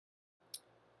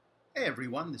Hey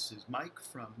everyone, this is Mike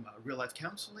from Real Life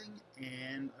Counseling,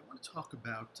 and I want to talk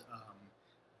about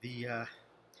the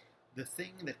the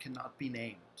thing that cannot be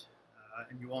named.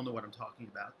 And you all know what I'm talking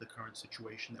about, the current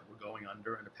situation that we're going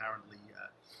under, and apparently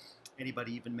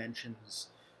anybody even mentions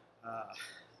uh,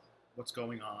 what's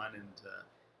going on and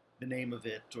the name of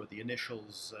it or the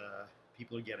initials,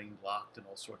 people are getting blocked and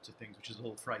all sorts of things, which is a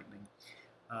little frightening.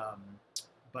 Um,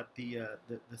 but the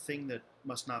thing that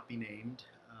must not be named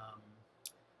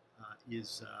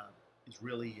is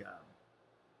really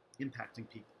impacting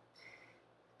people.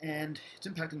 And it's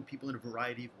impacting people in a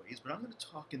variety of ways, but I'm going to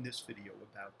talk in this video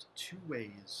about two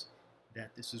ways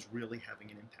that this is really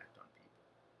having an impact on people.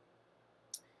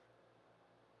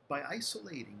 By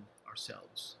isolating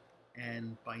ourselves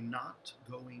and by not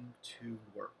going to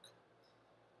work,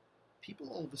 people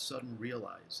all of a sudden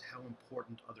realize how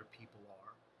important other people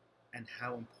are and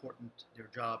how important their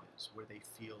job is, where they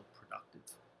feel productive,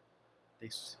 they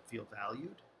feel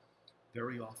valued.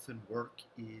 Very often, work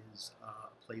is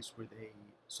a place where they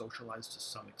socialize to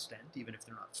some extent, even if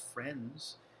they're not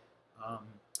friends. Um,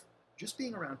 just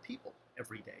being around people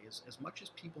every day, as much as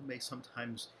people may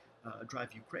sometimes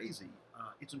drive you crazy,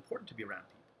 it's important to be around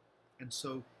people. And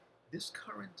so, this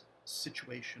current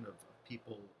situation of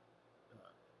people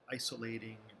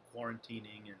isolating and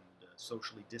quarantining and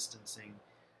socially distancing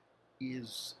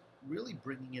is really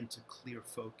bringing into clear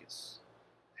focus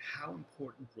how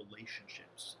important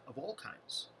relationships of all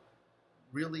kinds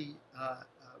really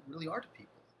really are to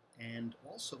people, and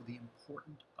also the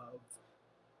importance of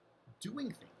doing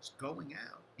things, going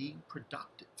out, being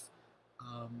productive,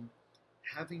 um,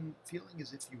 having feeling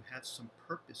as if you have some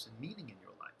purpose and meaning in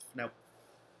your life. Now,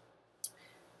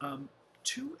 um,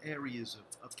 two areas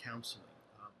of counseling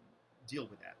deal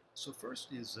with that. So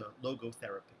first is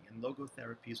logotherapy, and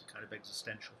logotherapy is a kind of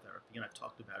existential therapy, and I've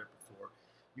talked about it before.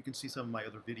 You can see some of my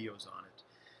other videos on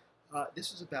it.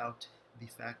 This is about the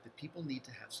fact that people need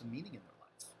to have some meaning in their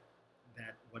life.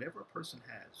 That whatever a person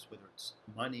has, whether it's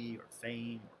money or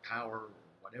fame or power or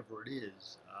whatever it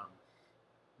is,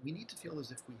 we need to feel as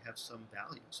if we have some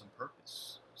value, some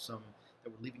purpose, some that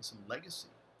we're leaving some legacy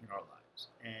in our lives.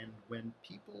 And when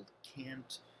people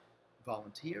can't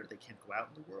volunteer, they can't go out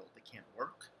in the world, they can't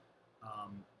work,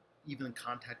 um, even in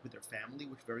contact with their family,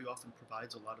 which very often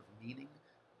provides a lot of meaning.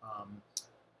 Um,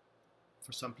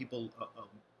 for some people,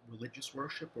 religious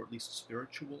worship or at least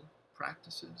spiritual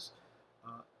practices,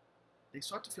 uh, they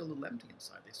start to feel a little empty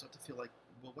inside. They start to feel like,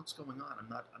 well, what's going on?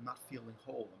 I'm not feeling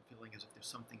whole. I'm feeling as if there's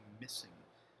something missing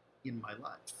in my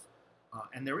life.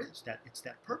 And there is that. It's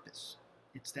that purpose.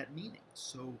 It's that meaning.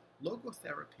 So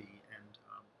logotherapy and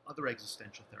other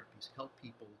existential therapies help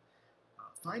people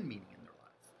find meaning in their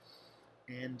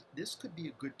life. And this could be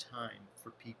a good time for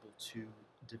people to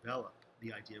develop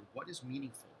the idea of what is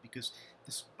meaningful. Because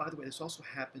this, by the way, this also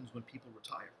happens when people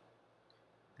retire.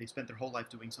 They spent their whole life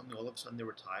doing something. All of a sudden, they're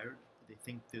retired. They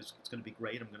think it's going to be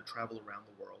great. I'm going to travel around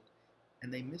the world,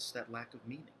 and they miss that lack of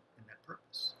meaning and that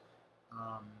purpose.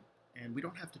 Um, and we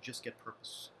don't have to just get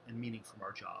purpose and meaning from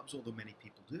our jobs, although many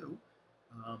people do.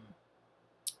 Um,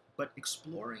 but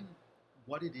exploring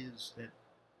what it is that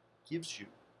gives you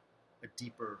a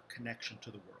deeper connection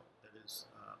to the world, that is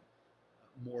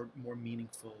more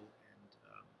meaningful and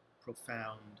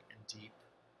profound and deep,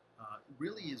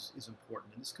 really is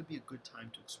important. And this could be a good time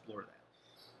to explore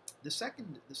that. The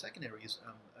second area is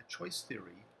a choice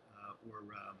theory or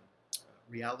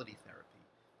reality therapy.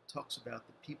 Talks about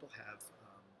that people have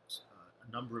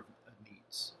a number of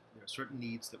needs. There are certain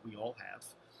needs that we all have,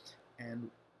 and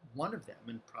one of them,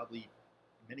 and probably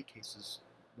in many cases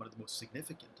one of the most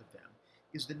significant of them,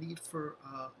 is the need for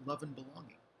love and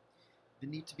belonging, the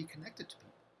need to be connected to people.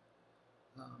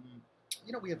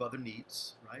 We have other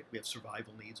needs, right? We have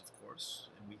survival needs, of course,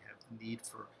 and we have the need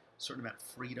for a certain amount of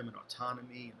freedom and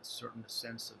autonomy and a certain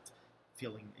sense of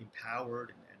feeling empowered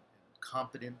and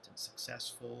competent and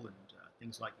successful and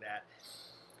things like that.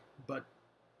 But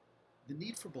the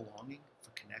need for belonging,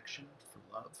 for connection, for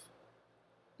love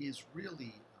is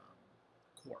really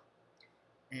core.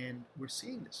 And we're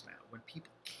seeing this now when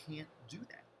people can't do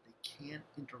that. They can't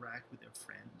interact with their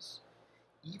friends,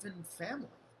 even family.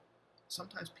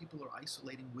 Sometimes people are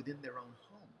isolating within their own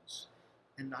homes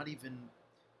and not even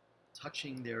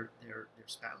touching their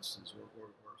spouses or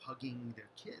hugging their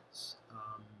kids.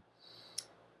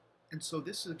 And so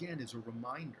this, again, is a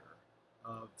reminder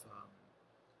of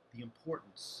the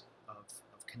importance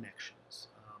of connections.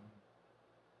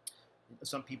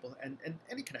 Some people, and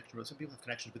any connection, really, some people have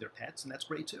connections with their pets, and that's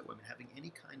great too. I mean, having any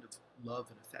kind of love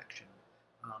and affection,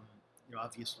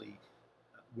 obviously,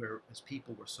 as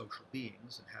people, we're social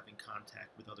beings, and having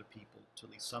contact with other people to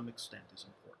at least some extent is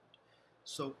important.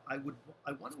 So I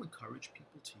want to encourage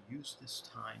people to use this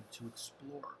time to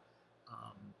explore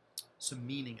um, some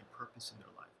meaning and purpose in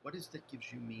their life. What is that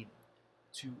gives you meaning?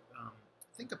 To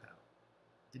think about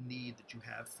the need that you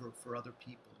have for other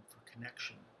people and for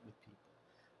connection with people.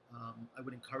 I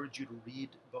would encourage you to read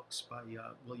books by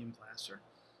William Glasser.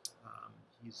 Um,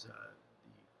 he's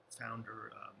the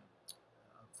founder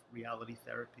of reality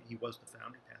therapy. He was the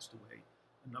founder, passed away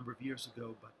a number of years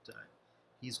ago, but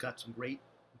he's got some great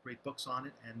books on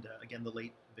it. And again, the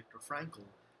late Viktor Frankl,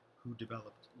 who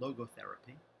developed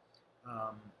logotherapy.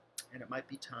 Um, and it might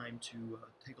be time to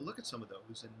take a look at some of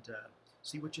those and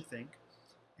see what you think,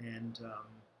 and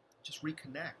just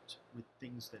reconnect with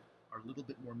things that are a little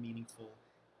bit more meaningful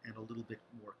and a little bit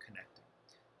more connecting.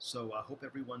 So I hope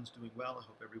everyone's doing well. I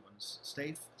hope everyone's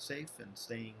safe and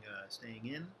staying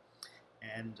in.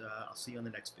 And I'll see you on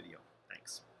the next video.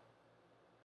 Thanks.